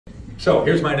So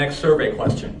here's my next survey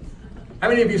question. How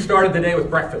many of you started the day with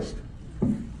breakfast?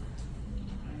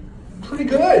 Pretty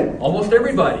good, almost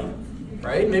everybody,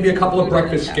 right? Maybe a couple of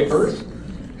breakfast skippers.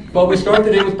 But we start the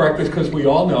day with breakfast because we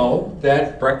all know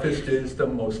that breakfast is the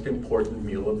most important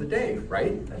meal of the day,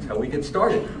 right? That's how we get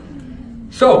started.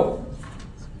 So,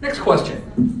 next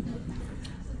question.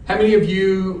 How many of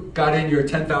you got in your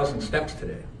 10,000 steps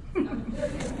today?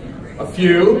 A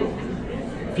few.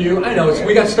 I know,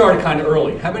 we got started kind of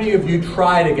early. How many of you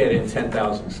try to get in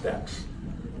 10,000 steps?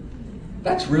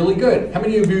 That's really good. How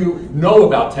many of you know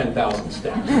about 10,000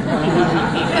 steps?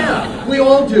 Yeah, we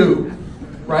all do,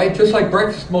 right? Just like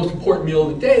breakfast is the most important meal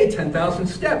of the day, 10,000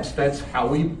 steps. That's how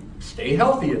we stay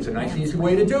healthy. It's a nice, easy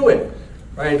way to do it,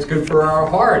 right? It's good for our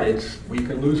heart. We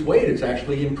can lose weight. It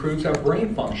actually improves our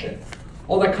brain function.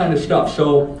 All that kind of stuff.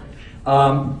 So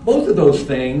both of those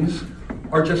things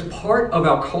are just part of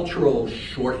our cultural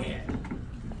shorthand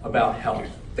about health.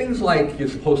 Things like you're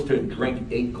supposed to drink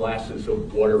 8 glasses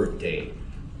of water a day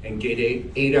and get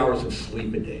 8 hours of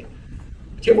sleep a day.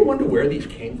 Do you ever wonder where these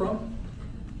came from?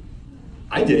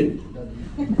 I did.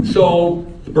 So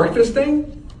the breakfast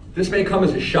thing, this may come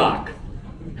as a shock,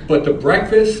 but the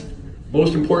breakfast,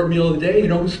 most important meal of the day, you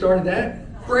know who started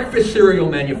that? Breakfast cereal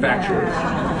manufacturers.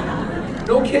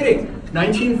 No kidding.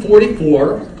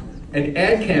 1944, an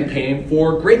ad campaign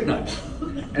for grape nuts.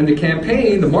 And the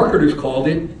campaign, the marketers called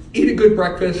it, eat a good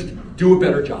breakfast, do a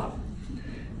better job.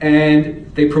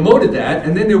 And they promoted that,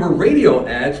 and then there were radio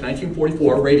ads,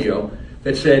 1944 radio,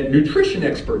 that said, nutrition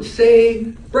experts say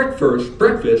breakfast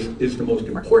is the most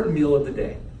important meal of the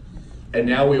day. And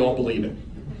now we all believe it.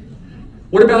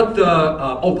 What about the,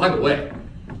 oh, by the way,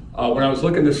 when I was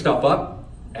looking this stuff up,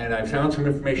 and I found some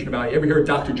information about, you ever hear of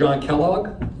Dr. John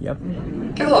Kellogg? Yep.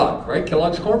 Kellogg, right?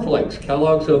 Kellogg's Cornflakes,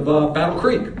 Kellogg's of Battle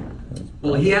Creek.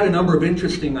 Well, he had a number of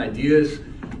interesting ideas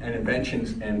and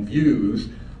inventions and views,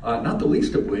 not the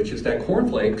least of which is that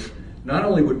cornflakes not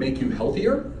only would make you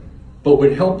healthier, but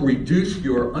would help reduce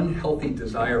your unhealthy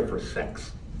desire for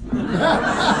sex.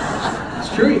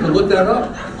 It's true, you can look that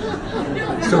up.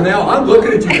 So now I'm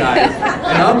looking at you guys,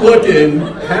 and I'm looking,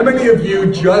 how many of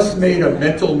you just made a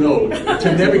mental note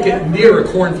to never get near a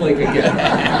cornflake again?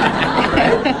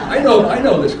 Right? I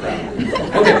know this crowd.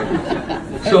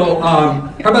 Okay, so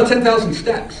how about 10,000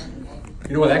 steps?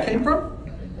 You know where that came from?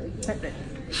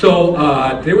 So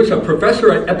there was a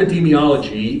professor at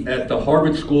epidemiology at the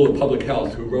Harvard School of Public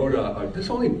Health who wrote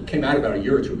this only came out about a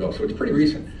year or two ago, so it's pretty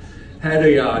recent, had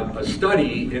a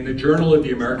study in the Journal of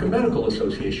the American Medical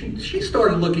Association. She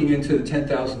started looking into the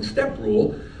 10,000 step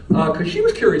rule because she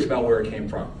was curious about where it came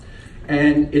from.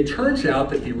 And it turns out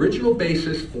that the original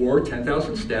basis for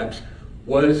 10,000 steps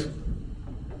was,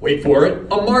 wait for it,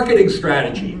 a marketing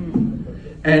strategy.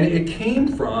 And it came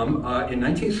from, in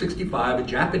 1965, a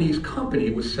Japanese company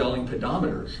was selling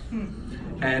pedometers.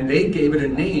 And they gave it a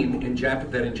name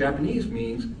that in Japanese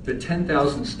means the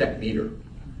 10,000 step meter.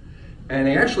 And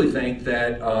they actually think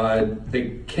that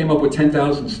they came up with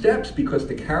 10,000 steps because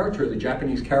the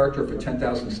Japanese character for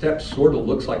 10,000 steps sort of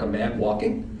looks like a man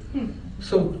walking.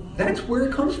 So that's where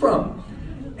it comes from.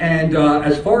 And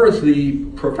as far as the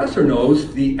professor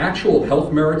knows, the actual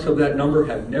health merits of that number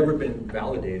have never been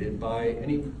validated by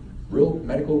any real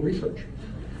medical research.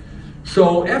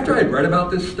 So after I'd read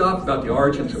about this stuff, about the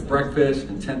origins of breakfast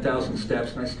and 10,000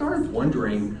 steps, and I started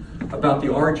wondering about the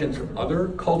origins of other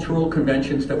cultural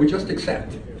conventions that we just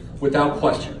accept without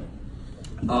question.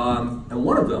 And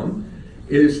one of them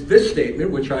is this statement,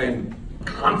 which I am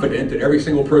confident that every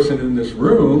single person in this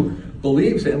room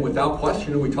believes in without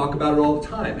question, and we talk about it all the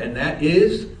time, and that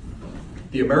is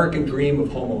the American dream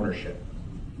of home ownership.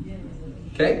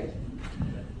 Okay?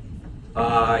 You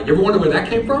ever wonder where that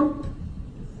came from?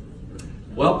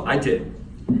 Well, I did.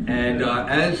 And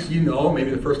as you know, maybe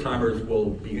the first timers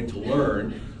will begin to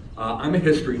learn, I'm a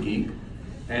history geek,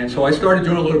 and so I started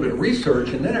doing a little bit of research,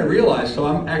 and then I realized, so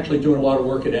I'm actually doing a lot of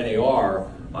work at NAR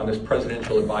on this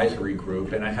presidential advisory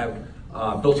group, and I have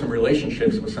built some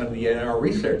relationships with some of the NAR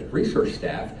research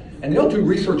staff, and they'll do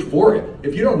research for it.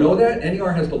 If you don't know that,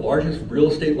 NAR has the largest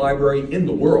real estate library in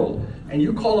the world, and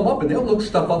you call them up and they'll look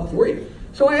stuff up for you.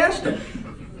 So I asked them,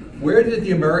 where did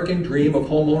the American dream of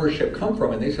home ownership come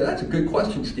from? And they said, that's a good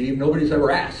question, Steve. Nobody's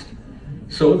ever asked.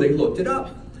 So they looked it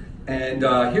up. And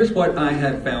here's what I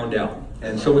have found out.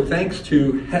 And so with thanks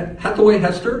to Hathaway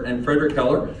Hester and Frederick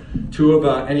Heller, two of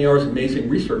NAR's amazing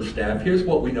research staff, here's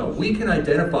what we know. We can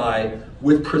identify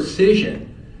with precision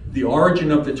the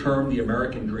origin of the term the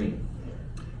American dream.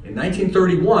 In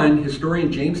 1931,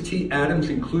 historian James T. Adams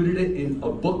included it in a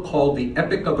book called The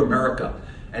Epic of America.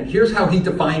 And here's how he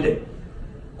defined it.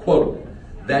 Quote,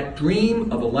 that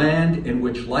dream of a land in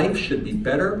which life should be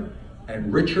better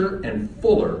and richer and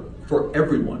fuller for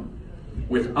everyone,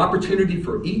 with opportunity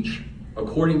for each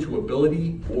according to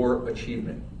ability or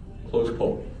achievement. Close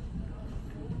quote.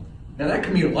 Now that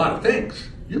can mean a lot of things.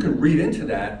 You can read into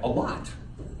that a lot.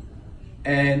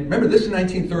 And remember, this is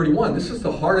 1931. This is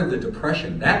the heart of the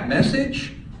Depression. That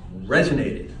message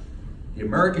resonated. The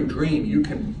American dream, you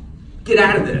can get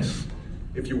out of this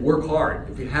if you work hard,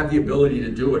 if you have the ability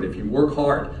to do it, if you work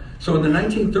hard. So in the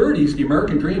 1930s, the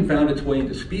American dream found its way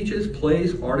into speeches,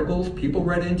 plays, articles. People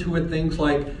read into it things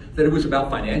like that it was about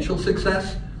financial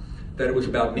success, that it was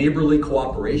about neighborly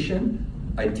cooperation,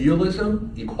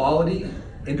 idealism, equality,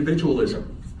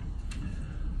 individualism.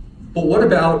 But what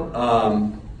about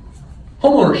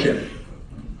homeownership?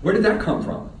 Where did that come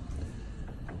from?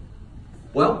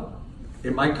 Well,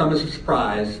 it might come as a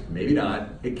surprise, maybe not.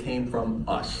 It came from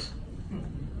us,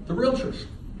 the realtors.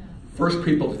 First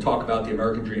people to talk about the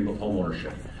American dream of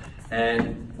homeownership.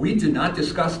 And we did not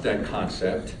discuss that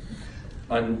concept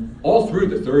all through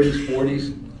the 30s,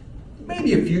 40s,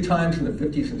 maybe a few times in the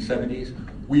 50s and 70s.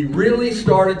 We really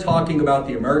started talking about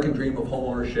the American dream of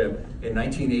homeownership in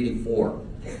 1984.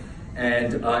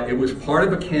 And it was part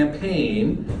of a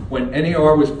campaign when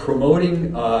NAR was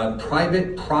promoting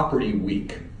Private Property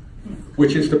Week,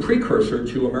 which is the precursor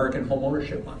to American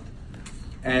Homeownership Month.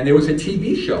 And there was a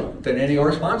TV show that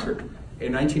NAR sponsored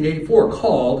in 1984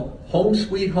 called Home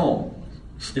Sweet Home.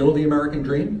 Still the American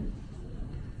dream?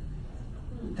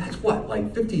 That's what,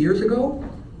 like 50 years ago?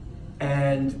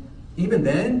 And even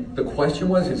then, the question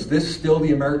was, is this still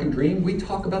the American dream? We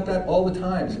talk about that all the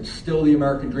time. Is it still the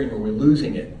American dream, or we're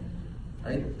losing it?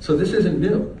 Right? So this isn't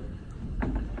new.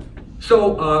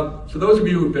 So for those of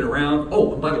you who've been around,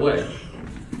 oh, and by the way,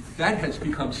 that has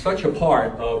become such a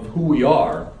part of who we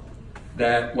are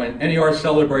that when NAR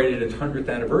celebrated its 100th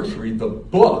anniversary, the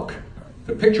book,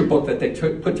 the picture book that they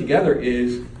put together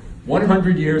is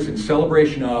 100 years in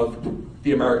celebration of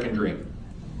the American dream.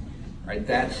 Right?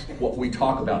 That's what we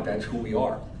talk about. That's who we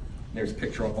are. There's a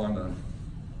picture up on the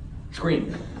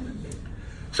screen.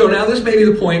 So now this may be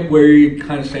the point where you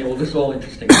kind of say, well, this is all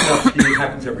interesting stuff. It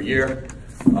happens every year.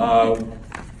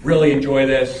 Really enjoy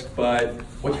this, but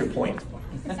what's your point?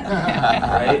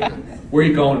 Right? Where are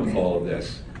you going with all of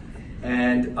this?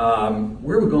 And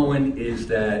where we're going is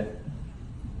that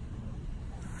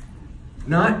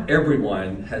not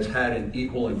everyone has had an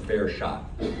equal and fair shot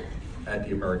at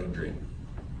the American dream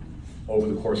over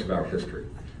the course of our history.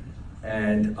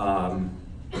 And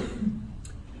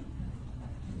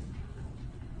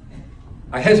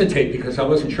I hesitate because I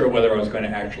wasn't sure whether I was going to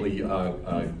actually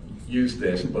use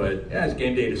this, but yeah, it's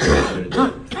game day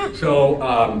to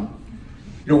So,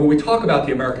 you know, when we talk about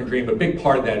the American dream, a big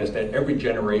part of that is that every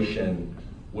generation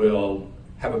will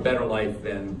have a better life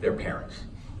than their parents,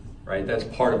 right? That's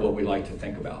part of what we like to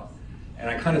think about.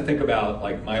 And I kind of think about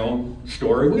like my own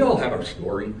story. We all have our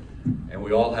story, and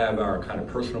we all have our kind of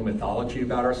personal mythology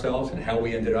about ourselves and how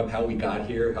we ended up, how we got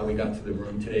here, how we got to the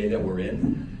room today that we're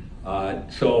in.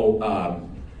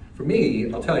 For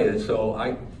me, I'll tell you, so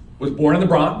I was born in the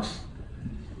Bronx,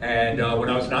 and when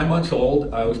I was 9 months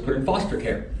old, I was put in foster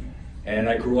care. And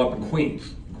I grew up in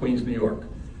Queens, New York.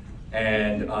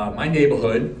 And my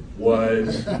neighborhood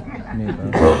was,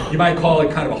 you might call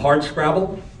it kind of a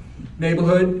hardscrabble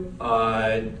neighborhood.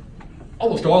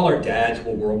 Almost all our dads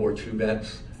were World War II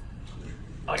vets.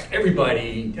 Like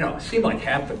everybody, you know, it seemed like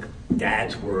half the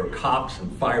dads were cops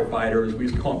and firefighters. We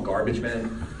used to call them garbage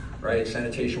men, right?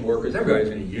 Sanitation workers. Everybody's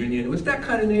in a union. It was that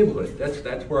kind of neighborhood.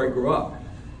 That's where I grew up.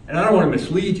 And I don't want to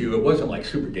mislead you. It wasn't like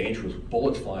super dangerous with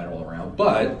bullets flying all around,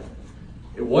 but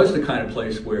it was the kind of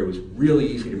place where it was really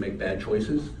easy to make bad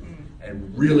choices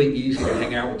and really easy to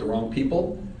hang out with the wrong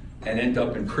people and end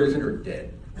up in prison or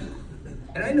dead.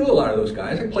 And I knew a lot of those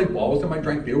guys. I played ball with them. I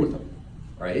drank beer with them,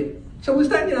 right? So it was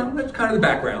that, you know, that's kind of the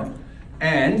background.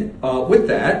 And with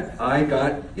that, I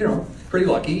got, you know, pretty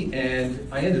lucky, and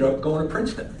I ended up going to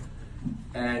Princeton.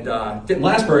 And didn't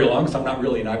last very long, because I'm not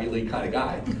really an Ivy League kind of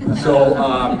guy. So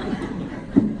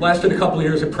lasted a couple of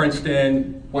years at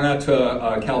Princeton, went out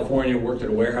to California, worked at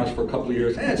a warehouse for a couple of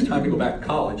years. It's time to go back to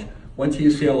college. Went to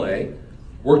UCLA,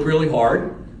 worked really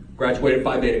hard, graduated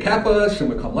Phi Beta Kappa,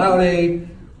 summa cum laude,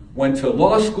 went to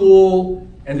law school,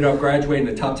 ended up graduating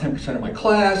the top 10% of my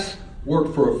class,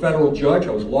 worked for a federal judge.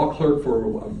 I was a law clerk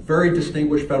for a very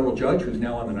distinguished federal judge who's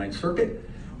now on the Ninth Circuit.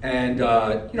 And,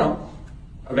 you know,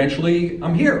 eventually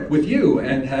I'm here with you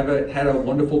and had a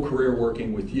wonderful career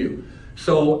working with you.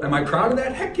 So am I proud of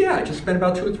that? Heck yeah, I just spent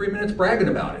about 2 or 3 minutes bragging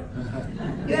about it.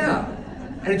 Yeah,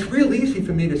 and it's real easy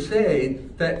for me to say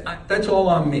that that's all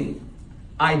on me.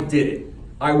 I did it.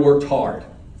 I worked hard.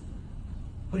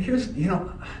 But here's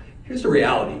the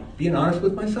reality. Being honest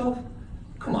with myself,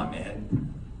 come on,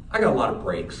 man. I got a lot of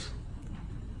breaks.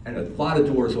 And a lot of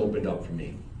doors opened up for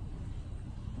me.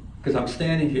 Because I'm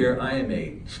standing here, I am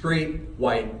a straight,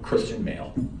 white, Christian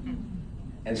male.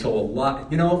 And so a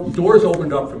lot, doors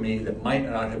opened up for me that might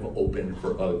not have opened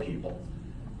for other people.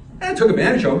 And I took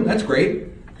advantage of them, that's great.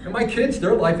 And my kids,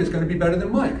 their life is going to be better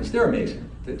than mine, because they're amazing.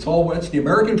 It's the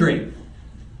American dream.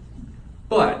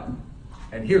 But,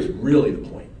 and here's really the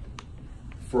point,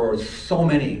 for so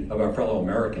many of our fellow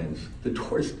Americans, the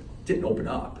doors didn't open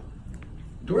up.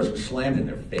 The doors were slammed in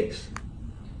their face.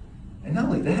 And not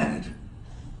only that,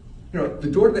 the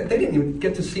door, they didn't even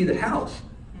get to see the house.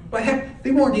 But heck,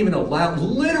 they weren't even allowed,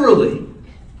 literally,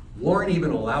 weren't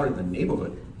even allowed in the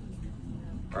neighborhood.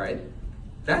 All right?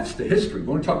 That's the history. We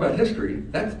want to talk about history.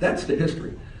 That's the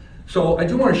history. So I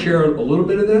do want to share a little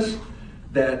bit of this,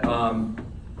 that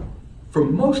for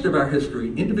most of our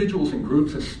history, individuals and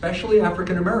groups, especially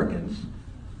African Americans,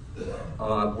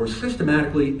 were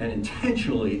systematically and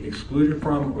intentionally excluded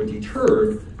from or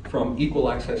deterred from equal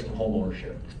access to home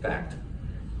ownership. It's fact.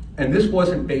 And this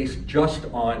wasn't based just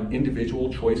on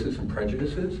individual choices and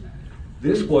prejudices.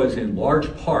 This was in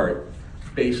large part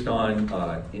based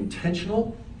on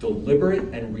intentional,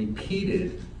 deliberate, and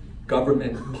repeated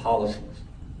government policies.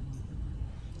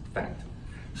 Fact.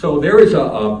 So there is a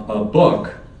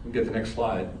book, we'll get the next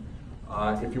slide.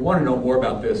 If you want to know more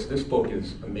about this book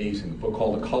is amazing, a book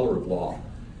called The Color of Law,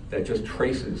 that just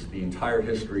traces the entire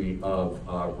history of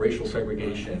racial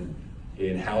segregation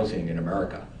in housing in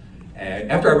America.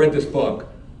 And after I read this book,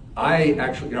 I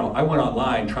actually, I went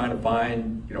online trying to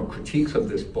find, critiques of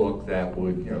this book that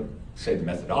would, say the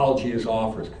methodology is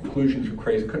off or its conclusions are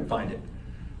crazy. Couldn't find it.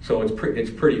 So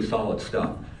it's pretty solid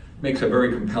stuff. Makes a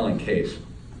very compelling case.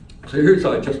 So here's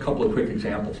just a couple of quick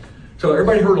examples. So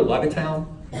everybody heard of Levittown?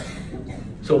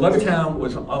 So Levittown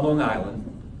was on Long Island,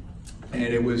 and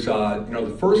it was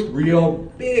the first real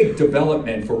big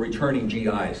development for returning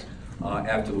GIs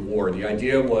after the war. The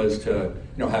idea was to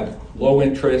have low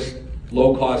interest,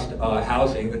 low cost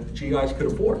housing that the GIs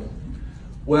could afford.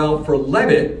 Well, for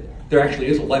Levitt, there actually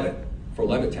is a Levitt for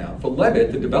Levittown. For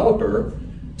Levitt, the developer,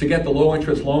 to get the low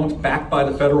interest loans backed by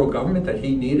the federal government that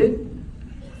he needed,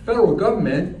 the federal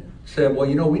government said, well,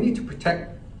 we need to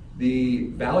protect the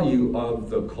value of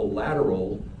the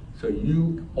collateral, so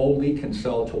you only can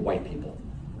sell to white people.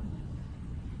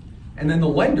 And then the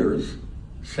lenders,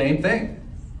 same thing.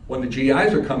 When the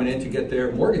GIs are coming in to get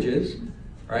their mortgages,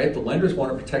 right, the lenders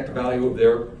want to protect the value of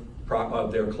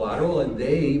their collateral, and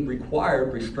they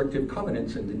required restrictive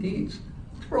covenants in the deeds.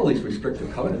 Where all these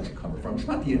restrictive covenants are coming from? It's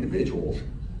not the individuals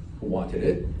who wanted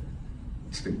it.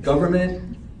 It's the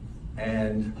government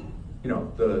and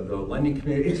the lending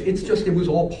community. It was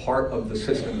all part of the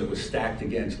system that was stacked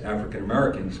against African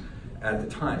Americans at the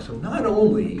time. So not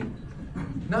only,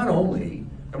 and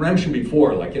I mentioned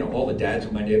before, all the dads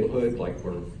in my neighborhood,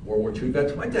 were World War II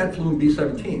vets. My dad flew in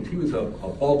B-17s. He was a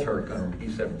ball turret gunner in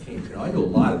B-17s. I knew a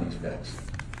lot of these vets.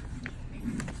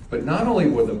 But not only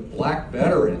were the black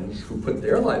veterans who put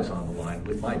their lives on the line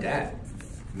with my dad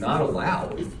not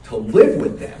allowed to live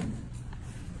with them,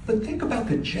 but think about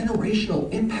the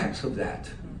generational impacts of that.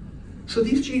 So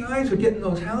these GIs are getting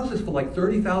those houses for like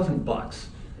 $30,000.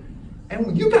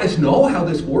 And you guys know how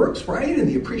this works, right? And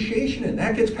the appreciation, and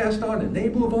that gets passed on, and they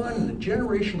move on, and the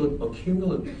generational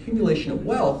accumulation of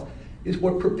wealth is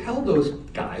what propelled those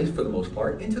guys, for the most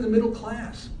part, into the middle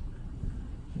class.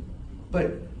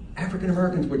 But African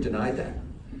Americans were denied that.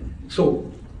 So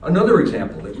another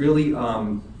example that really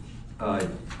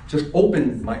just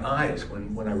opened my eyes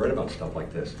when I read about stuff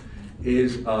like this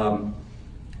is our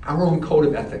own code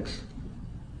of ethics.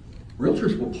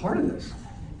 Realtors were part of this.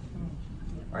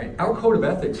 Right? Our code of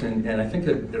ethics, and I think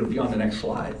that it'll be on the next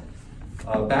slide,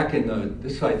 back in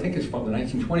this I think is from the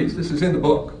 1920s. This is in the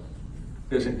book.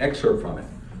 There's an excerpt from it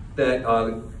that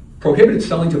prohibited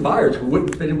selling to buyers who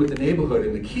wouldn't fit in with the neighborhood.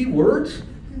 And the key words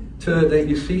that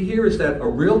you see here is that a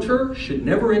realtor should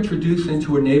never introduce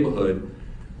into a neighborhood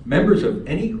members of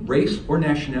any race or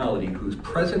nationality whose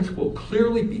presence will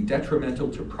clearly be detrimental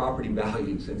to property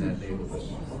values in that neighborhood.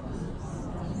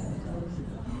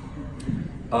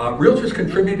 Realtors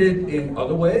contributed in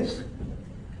other ways.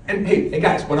 And hey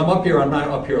guys, when I'm up here, I'm not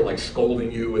up here like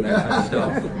scolding you and that kind of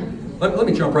stuff. Let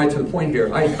me jump right to the point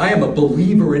here. I am a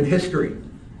believer in history.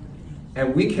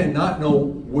 And we cannot know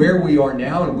where we are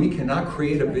now, and we cannot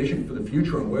create a vision for the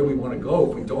future and where we want to go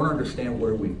if we don't understand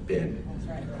where we've been.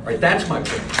 All right, that's my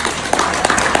point.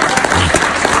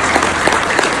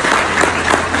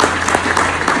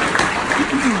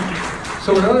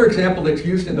 So another example that's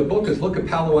used in the book is look at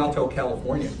Palo Alto,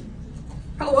 California.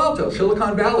 Palo Alto,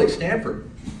 Silicon Valley, Stanford.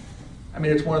 I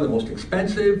mean, it's one of the most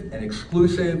expensive and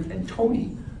exclusive and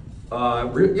Tony,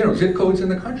 zip codes in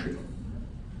the country.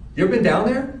 You ever been down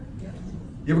there?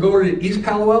 You ever go to East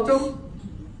Palo Alto?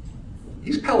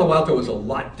 East Palo Alto is a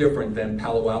lot different than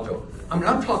Palo Alto. I mean,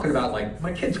 I'm talking about, like,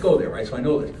 my kids go there, right? So I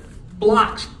know this.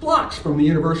 Blocks from the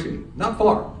university, not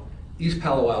far. East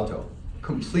Palo Alto,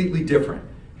 completely different.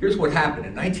 Here's what happened.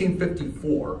 In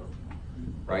 1954,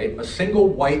 right, a single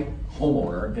white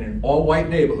homeowner in an all-white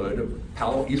neighborhood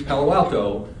of East Palo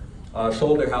Alto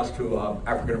sold their house to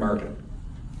African American.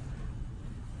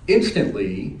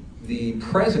 Instantly, the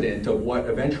president of what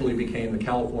eventually became the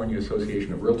California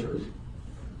Association of Realtors,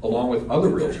 along with other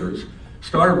realtors,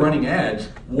 started running ads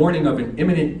warning of an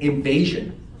imminent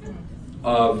invasion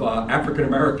of African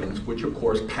Americans, which of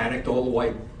course panicked all the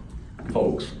white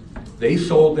folks. They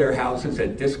sold their houses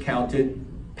at discounted,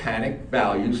 panicked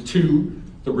values to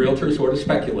the realtors or the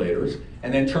speculators,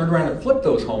 and then turned around and flipped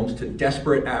those homes to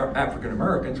desperate African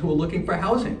Americans who were looking for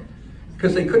housing.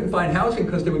 Because they couldn't find housing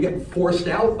because they were getting forced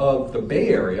out of the Bay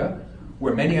Area,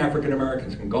 where many African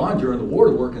Americans had gone during the war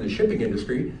to work in the shipping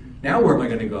industry. Now where am I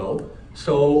going to go?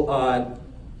 So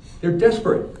they're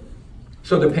desperate.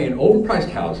 So they're paying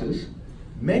overpriced houses.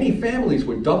 Many families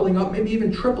were doubling up, maybe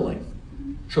even tripling.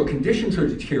 So conditions are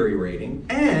deteriorating.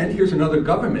 And here's another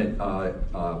government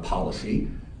policy,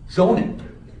 zoning.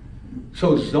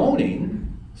 So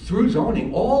through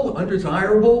zoning, all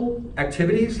undesirable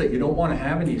activities that you don't want to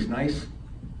have in these nice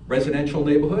residential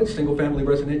neighborhoods, single-family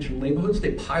residential neighborhoods,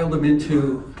 they pile them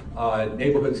into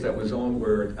neighborhoods that were zoned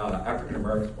where African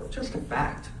Americans were. Just a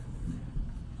fact,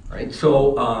 right?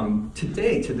 So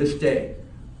today, to this day,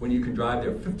 when you can drive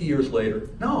there 50 years later,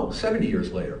 no, 70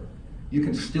 years later, you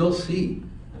can still see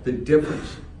the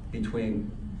difference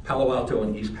between Palo Alto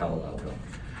and East Palo Alto.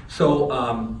 So,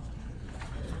 of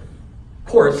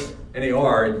course,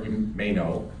 NAR, you may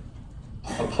know,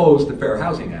 opposed the Fair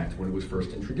Housing Act when it was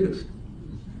first introduced.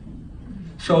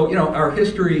 So, our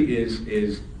history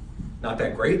is not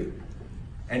that great.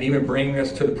 And even bringing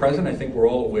us to the present, I think we're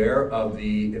all aware of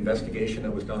the investigation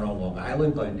that was done on Long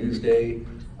Island by Newsday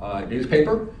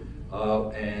newspaper,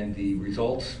 and the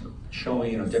results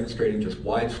showing, demonstrating just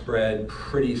widespread,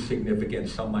 pretty significant,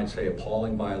 some might say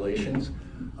appalling violations,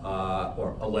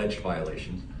 or alleged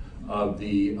violations of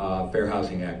the Fair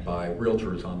Housing Act by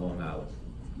realtors on Long Island.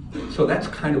 So that's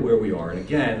kind of where we are. And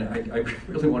again, I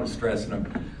really want to stress,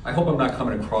 and I hope I'm not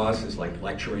coming across as like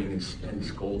lecturing and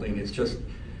scolding. It's just,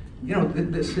 we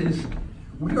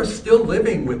are still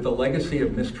living with the legacy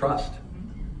of mistrust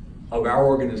of our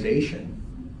organization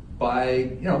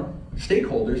by,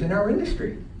 stakeholders in our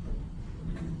industry.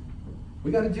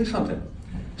 We got to do something.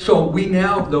 So we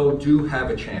now, though, do have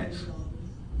a chance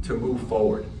to move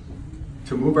forward,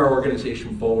 to move our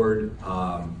organization forward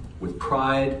with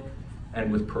pride and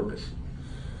with purpose.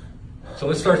 So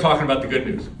let's start talking about the good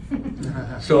news.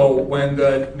 So when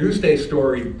the Newsday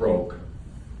story broke,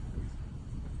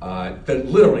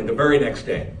 literally the very next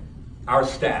day, our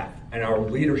staff and our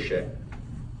leadership,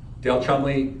 Dale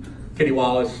Chumley, Kitty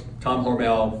Wallace, Tom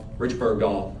Hormel, Rich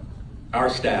Bergdahl, our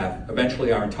staff,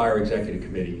 eventually our entire executive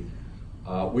committee,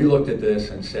 we looked at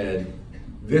this and said,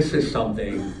 this is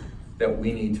something that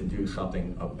we need to do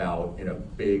something about in a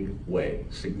big way,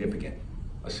 a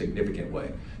significant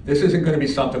way. This isn't going to be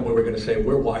something where we're going to say,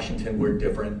 we're Washington, we're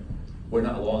different, we're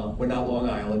not Long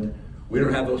Island, we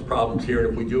don't have those problems here,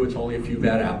 and if we do, it's only a few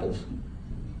bad apples.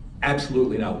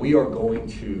 Absolutely not. We are going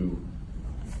to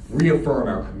reaffirm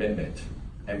our commitment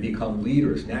and become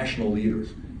leaders, national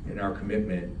leaders, in our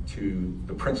commitment to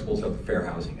the principles of the Fair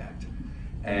Housing Act.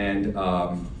 And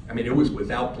it was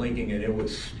without blinking, and it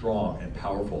was strong and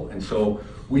powerful. And so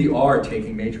we are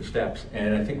taking major steps.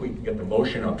 And I think we can get the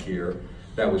motion up here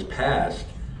that was passed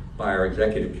by our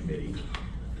executive committee.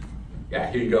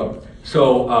 Yeah, here you go.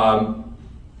 So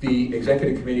the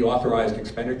executive committee authorized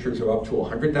expenditures of up to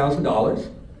 $100,000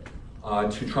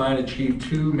 to try and achieve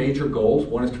two major goals.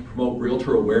 One is to promote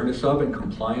realtor awareness of and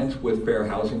compliance with fair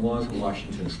housing laws in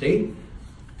Washington State.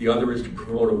 The other is to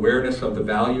promote awareness of the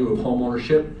value of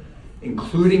homeownership,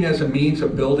 including as a means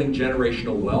of building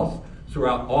generational wealth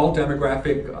throughout all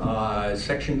demographic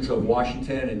sections of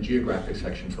Washington and geographic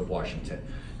sections of Washington.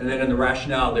 And then in the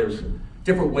rationale, there's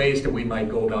different ways that we might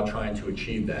go about trying to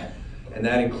achieve that. And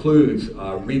that includes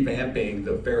revamping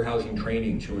the fair housing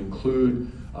training to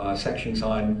include sections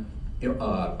on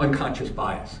unconscious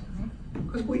bias.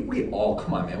 Because we all,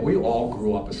 come on man, we all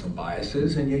grew up with some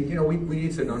biases, and we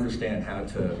need to understand how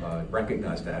to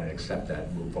recognize that and accept that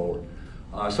and move forward.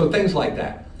 So things like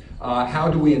that. How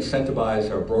do we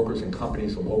incentivize our brokers and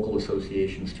companies and local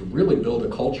associations to really build a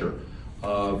culture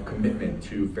of commitment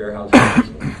to fair housing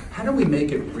principles? How do we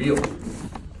make it real?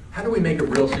 how do we make it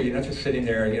real so you're not just sitting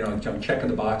there, you know, checking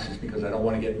the boxes because I don't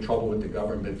want to get in trouble with the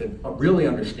government, but really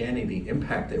understanding the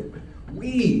impact that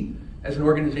we, as an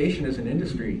organization, as an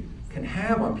industry, can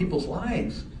have on people's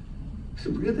lives.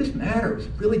 This matters,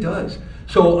 it really does.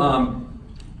 So,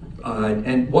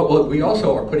 and what we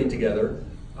also are putting together,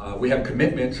 we have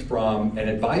commitments from an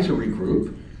advisory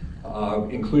group,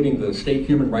 including the State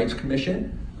Human Rights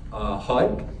Commission,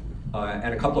 HUD,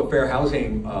 and a couple of fair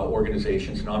housing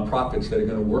organizations, nonprofits that are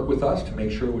going to work with us to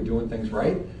make sure we're doing things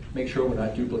right, make sure we're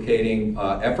not duplicating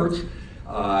efforts.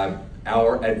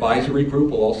 Our advisory group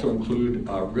will also include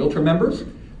Realtor members,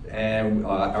 and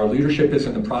our leadership is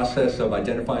in the process of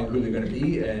identifying who they're going to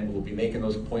be, and we'll be making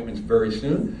those appointments very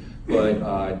soon.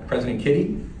 But President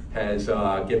Kitty has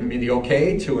given me the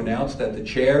okay to announce that the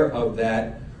chair of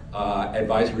that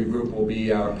advisory group will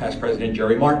be our past president,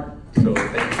 Jerry Martin. So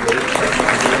thank you very much.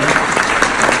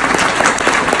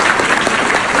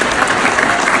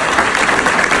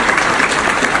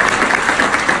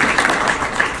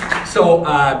 So,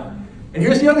 and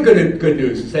here's the other good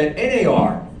news, is that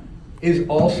NAR is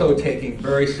also taking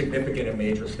very significant and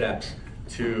major steps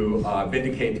to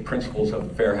vindicate the principles of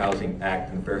the Fair Housing Act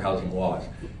and the Fair Housing laws.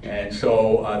 And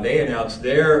so they announced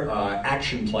their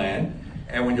action plan,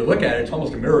 and when you look at it, it's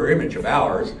almost a mirror image of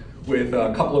ours with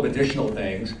a couple of additional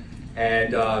things.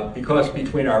 And because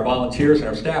between our volunteers and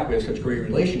our staff, we have such great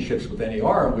relationships with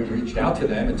NAR, and we've reached out to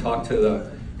them and talked to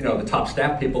the top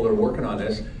staff people that are working on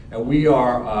this. And we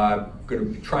are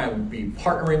going to try and be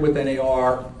partnering with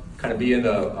NAR, kind of be in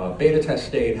the beta test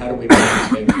state. How do we make these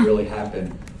things really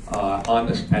happen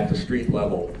at the street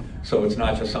level? So it's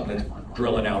not just something that's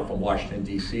drilling out from Washington,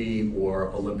 D.C. or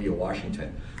Olympia,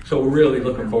 Washington. So we're really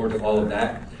looking forward to all of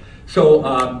that. So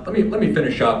let me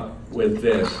finish up with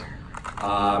this.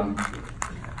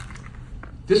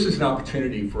 This is an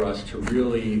opportunity for us to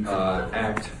really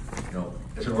act,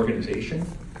 as an organization.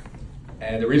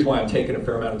 And the reason why I'm taking a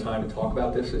fair amount of time to talk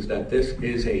about this is that this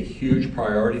is a huge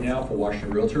priority now for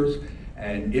Washington Realtors,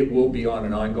 and it will be on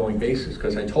an ongoing basis,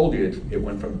 because I told you it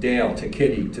went from Dale to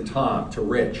Kitty to Tom to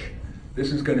Rich.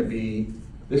 This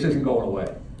isn't going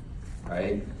away,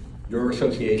 right? Your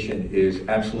association is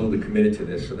absolutely committed to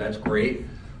this, so that's great.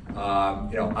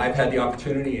 I've had the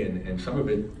opportunity, and some of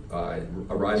it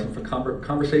arising from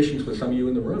conversations with some of you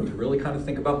in the room, to really kind of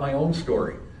think about my own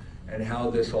story and how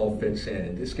this all fits in.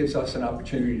 And this gives us an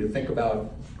opportunity to think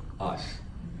about us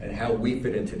and how we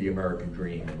fit into the American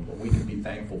dream and what we can be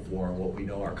thankful for and what we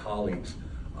know our colleagues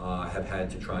have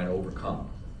had to try and overcome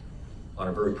on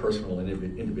a very personal and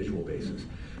individual basis.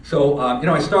 So,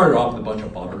 I started off with a bunch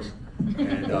of bummers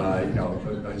and,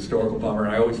 a historical bummer.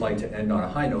 And I always like to end on a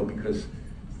high note, because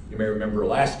you may remember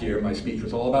last year my speech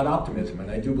was all about optimism, and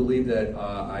I do believe that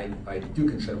I do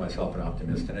consider myself an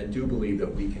optimist, and I do believe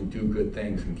that we can do good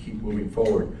things and keep moving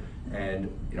forward,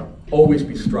 and always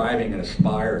be striving and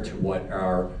aspire to what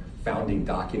our founding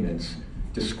documents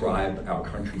describe our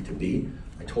country to be.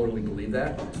 I totally believe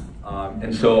that,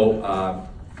 and so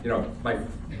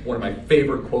one of my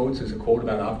favorite quotes is a quote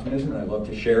about optimism, and I love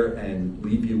to share and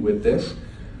leave you with this.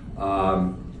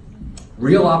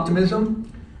 Real optimism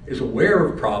is aware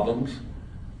of problems,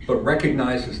 but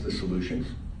recognizes the solutions,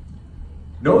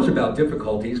 knows about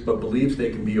difficulties, but believes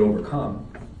they can be overcome,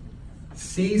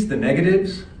 sees the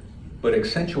negatives, but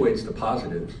accentuates the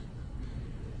positives,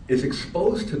 is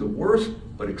exposed to the worst,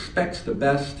 but expects the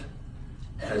best,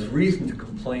 has reason to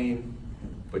complain,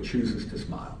 but chooses to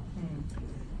smile.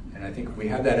 And I think if we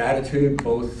have that attitude,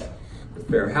 both with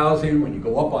fair housing, when you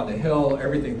go up on the hill,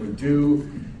 everything we do,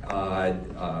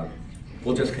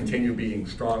 we'll just continue being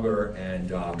stronger and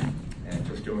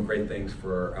just doing great things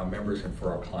for our members and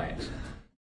for our clients.